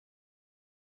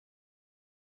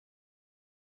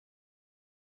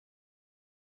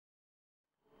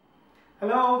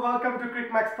Hello, welcome to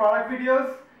CricMax product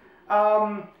videos.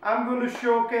 I'm going to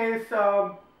showcase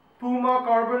Puma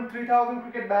Karbon 3000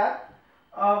 cricket bat.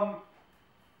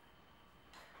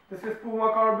 This is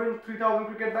Puma Karbon 3000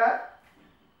 cricket bat.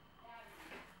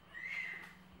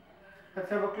 Let's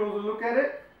have a closer look at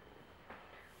it.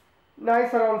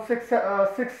 Nice, around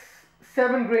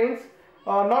 7 grains.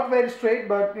 Not very straight,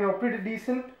 but pretty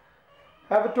decent.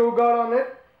 Have a toe guard on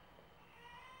it.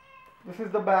 This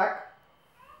is the back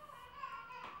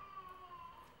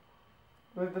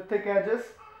with the thick edges.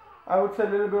 I would say a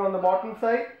little bit on the bottom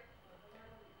side.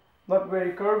 Not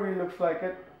very curvy, looks like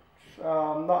it.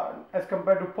 Not as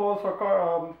compared to Pulse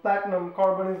or Platinum.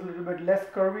 Carbon is a little bit less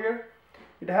curvier.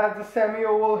 It has a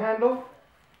semi-oval handle.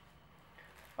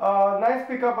 Nice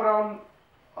pickup around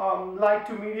light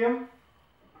to medium.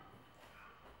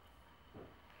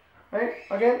 Right.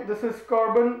 Again, this is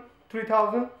Karbon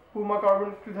 3000, Puma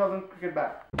Karbon 3000 cricket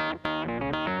bat.